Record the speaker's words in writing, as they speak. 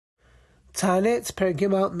Ta'anet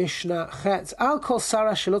Pergimal Mishnah Chet. Al Kol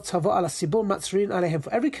Sarah Shelot Tavo Ala Sibur Matzrin Alehem.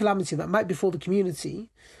 For every calamity that might befall the community,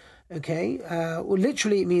 okay, well,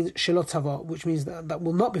 literally it means Shelot Tavo, which means that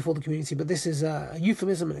will not befall the community, but this is a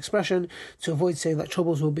euphemism, an expression to avoid saying that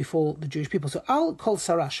troubles will befall the Jewish people. So Al Kol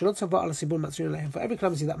Sarah Shelot Tavo Ala Sibur Matzrin Alehem. For every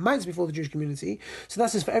calamity that might befall the Jewish community, so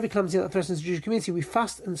that is for every calamity that threatens the Jewish community, we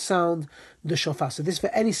fast and sound the shofar. So this is for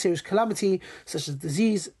any serious calamity, such as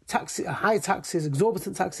disease, high taxes,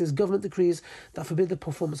 exorbitant taxes, government decrees that forbid the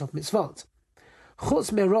performance of mitzvot.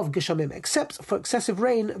 Chutz merov geshamim, except for excessive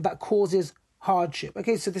rain that causes hardship.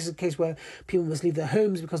 Okay, so this is a case where people must leave their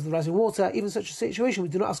homes because of the rising water. Even in such a situation, we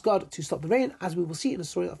do not ask God to stop the rain, as we will see in the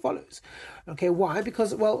story that follows. Okay, why?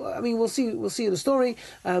 Because, well, I mean, we'll see in the story,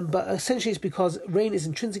 but essentially it's because rain is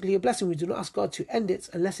intrinsically a blessing. We do not ask God to end it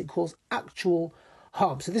unless it causes actual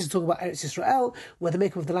harm. So this is talking about Eretz Israel, where the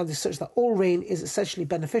makeup of the land is such that all rain is essentially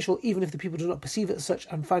beneficial, even if the people do not perceive it as such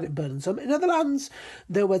and find it burdensome. In other lands,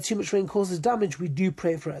 though, where too much rain causes damage, we do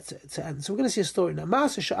pray for it to end. So we're going to see a story now.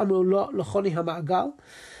 So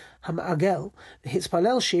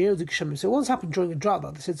once happened during a drought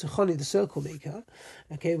that they said to Choni, the circle maker,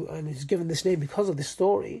 okay, and he's given this name because of this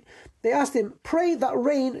story. They asked him, pray that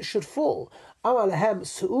rain should fall.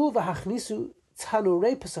 He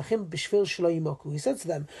said to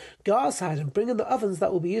them, go outside and bring in the ovens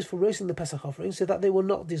that will be used for roasting the Pesach offering so that they will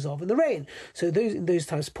not dissolve in the rain. So in those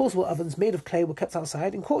times, portable ovens made of clay were kept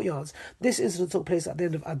outside in courtyards. This incident took place at the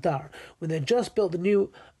end of Adar, when they had just built the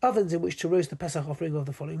new ovens in which to roast the Pesach offering of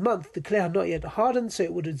the following month. The clay had not yet hardened, so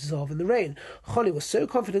it would dissolve in the rain. Choni was so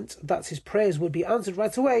confident that his prayers would be answered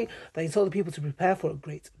right away that he told the people to prepare for a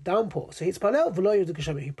great downpour. So he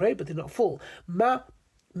prayed but did not fall.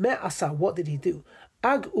 What did he do? He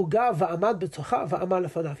drew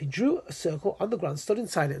a circle on the ground, stood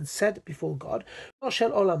inside it, and said before God, Master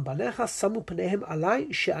of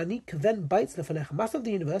the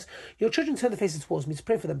universe, your children turn their faces towards me to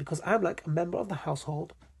pray for them, because I am like a member of the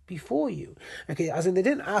household before you. Okay, as in they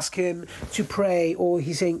didn't ask him to pray, or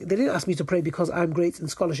he's saying they didn't ask me to pray because I'm great in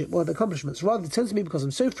scholarship or the accomplishments. Rather, they turn to me because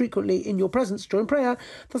I'm so frequently in your presence during prayer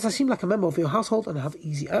that I seem like a member of your household and I have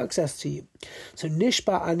easy access to you. So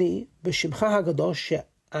nishba ani b'shimcha hagadosh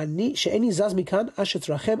I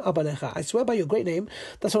swear by your great name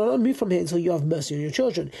that I will not move from here until you have mercy on your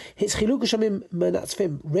children.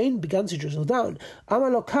 Rain began to drizzle down.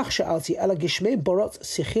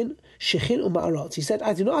 He said,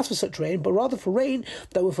 I do not ask for such rain, but rather for rain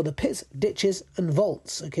that were for the pits, ditches, and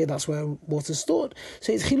vaults. Okay, that's where water is stored.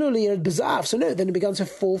 So it's chilul. So no, then it began to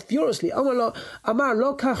fall furiously. He said,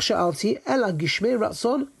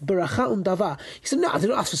 no, I did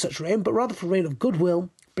not ask for such rain, but rather for rain of goodwill,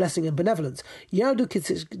 blessing and benevolence.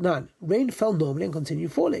 Rain fell normally and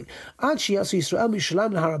continued falling until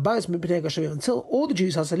all the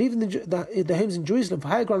Jews had to leave their homes in Jerusalem for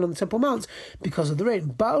higher ground on the Temple Mount because of the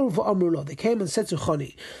rain. They came and said to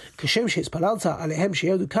Choni,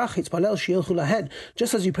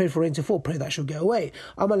 just as you prayed for rain to fall, pray that shall go away.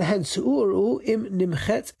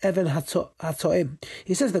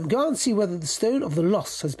 He says to them, go and see whether the stone of the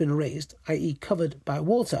lost has been raised, i.e. covered by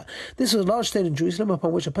water. This was a large stone in Jerusalem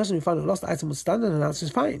upon which a person who found a lost item would stand and announce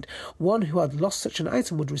his find. One who had lost such an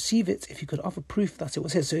item would receive it if he could offer proof that it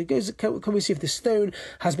was his. So he goes, can we see if this stone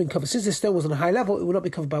has been covered? Since this stone was on a high level, it would not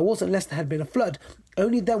be covered by water unless there had been a flood.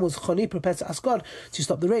 Only then was Choni prepared to ask God to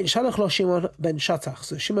stop the rain. Shalach lo Shimon ben Shattach.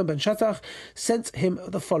 So Shimon ben Shattach sent him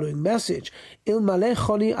the following message: Ilmale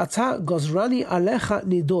Choni ata gozrani alecha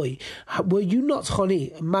nidoi. Were you not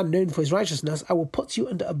Choni, a man known for his righteousness, I will put you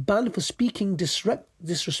under a ban for speaking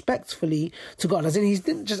disrespectfully to God. As in, he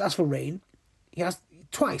didn't just ask for rain, he asked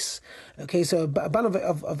twice. Okay, so a ban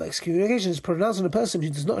of excommunication is pronounced on a person who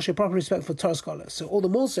does not show proper respect for Torah scholars. So all the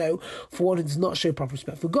more so for one who does not show proper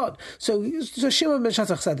respect for God. So Shimon ben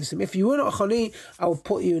Shattach said this: if you were not Choni, I will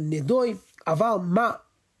put you in Nidoi. Aval ma.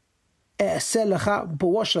 But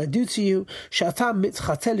what shall I do to you? For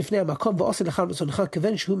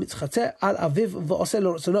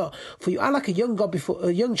you are like a young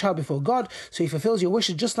child before God, so he fulfills your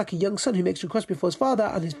wishes just like a young son who makes requests before his father,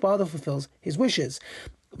 and his father fulfills his wishes.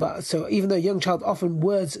 But so even though a young child often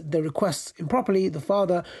words their requests improperly, the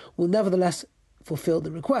father will nevertheless fulfill the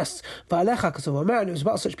requests. And it was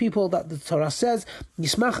about such people that the Torah says, may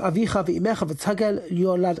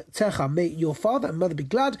your father and mother be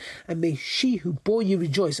glad, and may she who bore you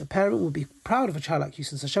rejoice. A parent will be proud of a child like you.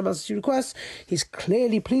 Since Hashem answers your requests, he's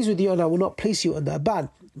clearly pleased with you, and I will not place you under a ban.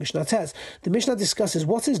 Mishnah Tes. The Mishnah discusses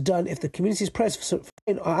what is done if the community's prayers for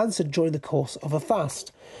rain are answered during the course of a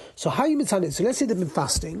fast. So how you mitzvah it? So let's say they've been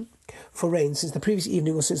fasting for rain since the previous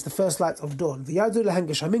evening or since the first light of dawn. And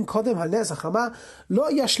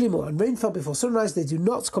rain fell before sunrise, they do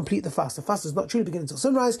not complete the fast. The fast does not truly begin until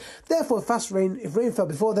sunrise. Therefore, if rain fell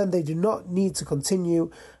before then, they do not need to continue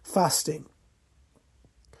fasting.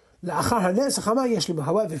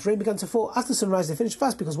 However, if rain began to fall after sunrise, they finish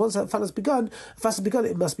fast, because once that fast has begun,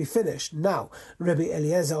 it must be finished. Now, Rabbi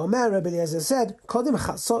Eliezer said, if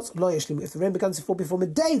the rain began to fall before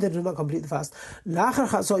midday, they do not complete the fast.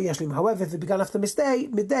 However, if it began after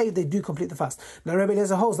midday, they do complete the fast. Now, Rabbi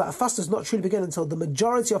Eliezer holds that a fast does not truly begin until the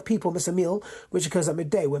majority of people miss a meal, which occurs at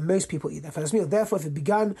midday, when most people eat their first meal. Therefore, if it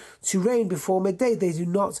began to rain before midday, they do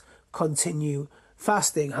not continue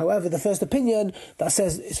fasting. However, the first opinion that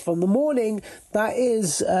says it's from the morning, that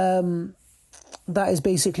is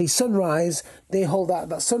basically sunrise. They hold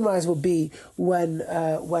that sunrise will be when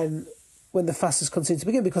the fast is continued to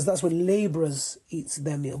begin, because that's when labourers eat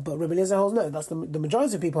their meal. But Rabbi Eliezer holds no, that's the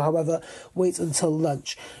majority of people, however, wait until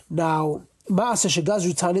lunch. Now, it once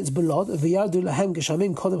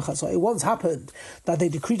happened that they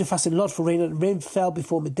decreed a fast in Lod for rain, and rain fell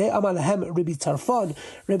before midday. Rabbi Tarfon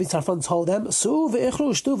told them,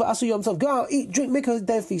 go out, eat, drink, make a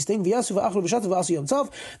day of feasting. They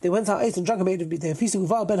went out, ate and drank, and made a day of feasting.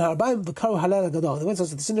 They went out to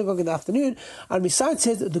the synagogue in the afternoon and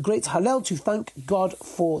recited the great Hallel to thank God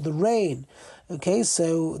for the rain. Okay,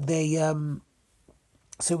 so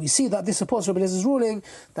So we see that this supports Rabbi Eliezer's ruling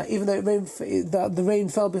that even though the rain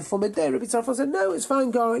fell before midday, Rabbi Tarfon said, no, it's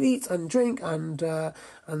fine, go and eat and drink and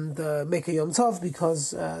make a Yom Tov,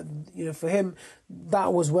 because for him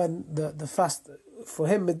that was when the fast, for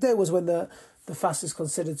him midday was when the fast is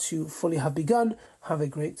considered to fully have begun. Have a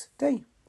great day.